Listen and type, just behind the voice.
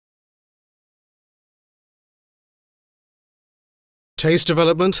Taste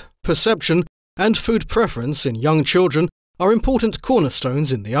development, perception, and food preference in young children are important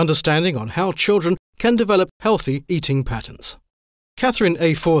cornerstones in the understanding on how children can develop healthy eating patterns. Catherine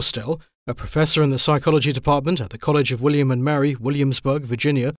A. Forestell, a professor in the psychology department at the College of William and Mary, Williamsburg,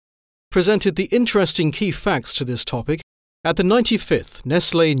 Virginia, presented the interesting key facts to this topic at the 95th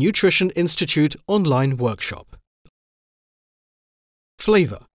Nestlé Nutrition Institute online workshop.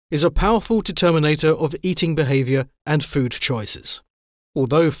 Flavour is a powerful determinator of eating behaviour and food choices.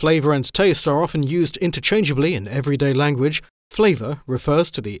 Although flavour and taste are often used interchangeably in everyday language, flavour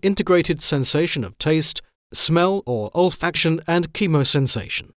refers to the integrated sensation of taste, smell or olfaction and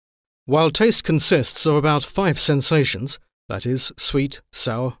chemosensation. While taste consists of about 5 sensations, that is, sweet,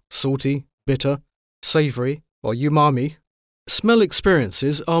 sour, salty, bitter, savoury, or umami, smell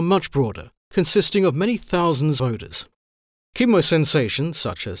experiences are much broader, consisting of many thousands of odours. Chemosensation,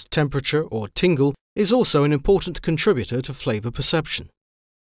 such as temperature or tingle, is also an important contributor to flavour perception.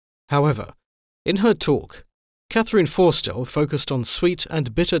 However, in her talk, Catherine Forestell focused on sweet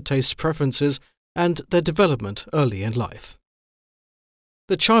and bitter taste preferences and their development early in life.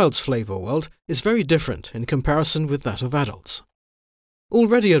 The child's flavour world is very different in comparison with that of adults.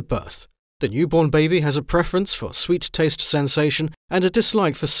 Already at birth, the newborn baby has a preference for sweet taste sensation and a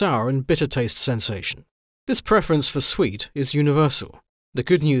dislike for sour and bitter taste sensation. This preference for sweet is universal. The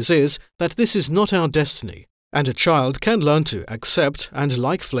good news is that this is not our destiny, and a child can learn to accept and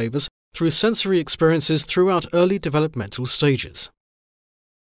like flavours through sensory experiences throughout early developmental stages.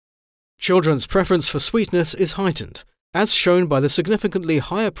 Children's preference for sweetness is heightened, as shown by the significantly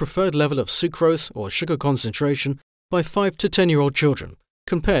higher preferred level of sucrose or sugar concentration by 5 to 10-year-old children,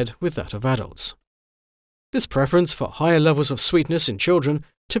 compared with that of adults. This preference for higher levels of sweetness in children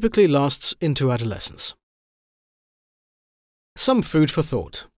typically lasts into adolescence. Some food for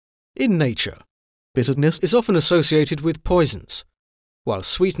thought. In nature, bitterness is often associated with poisons, while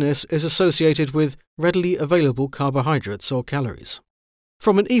sweetness is associated with readily available carbohydrates or calories.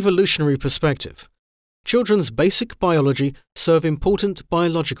 From an evolutionary perspective, children's basic biology serve important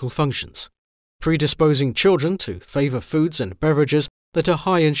biological functions, predisposing children to favour foods and beverages that are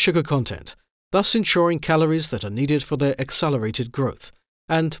high in sugar content, thus ensuring calories that are needed for their accelerated growth,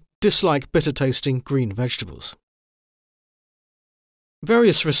 and dislike bitter-tasting green vegetables.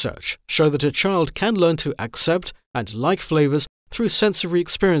 Various research show that a child can learn to accept and like flavours through sensory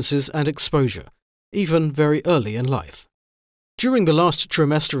experiences and exposure, even very early in life. During the last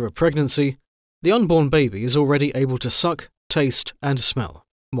trimester of pregnancy, the unborn baby is already able to suck, taste, and smell.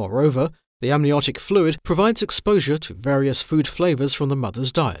 Moreover, the amniotic fluid provides exposure to various food flavours from the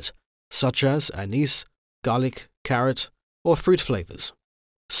mother's diet, such as anise, garlic, carrot, or fruit flavours.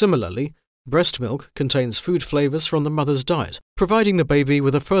 Similarly, breast milk contains food flavours from the mother's diet, providing the baby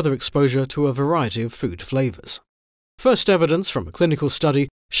with a further exposure to a variety of food flavours. First evidence from a clinical study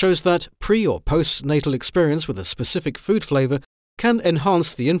shows that pre- or postnatal experience with a specific food flavour can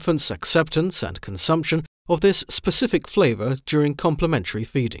enhance the infant's acceptance and consumption of this specific flavour during complementary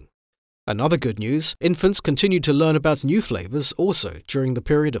feeding. Another good news, infants continue to learn about new flavours also during the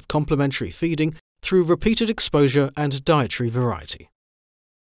period of complementary feeding through repeated exposure and dietary variety.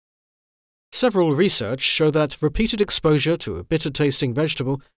 Several research show that repeated exposure to a bitter-tasting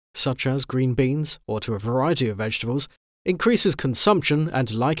vegetable, such as green beans, or to a variety of vegetables, increases consumption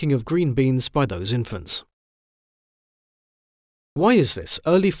and liking of green beans by those infants. Why is this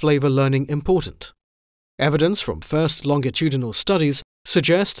early flavour learning important? Evidence from first longitudinal studies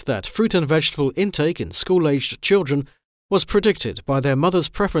suggest that fruit and vegetable intake in school-aged children was predicted by their mother's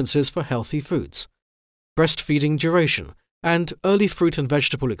preferences for healthy foods, breastfeeding duration, and early fruit and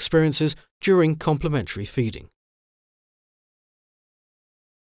vegetable experiences during complementary feeding.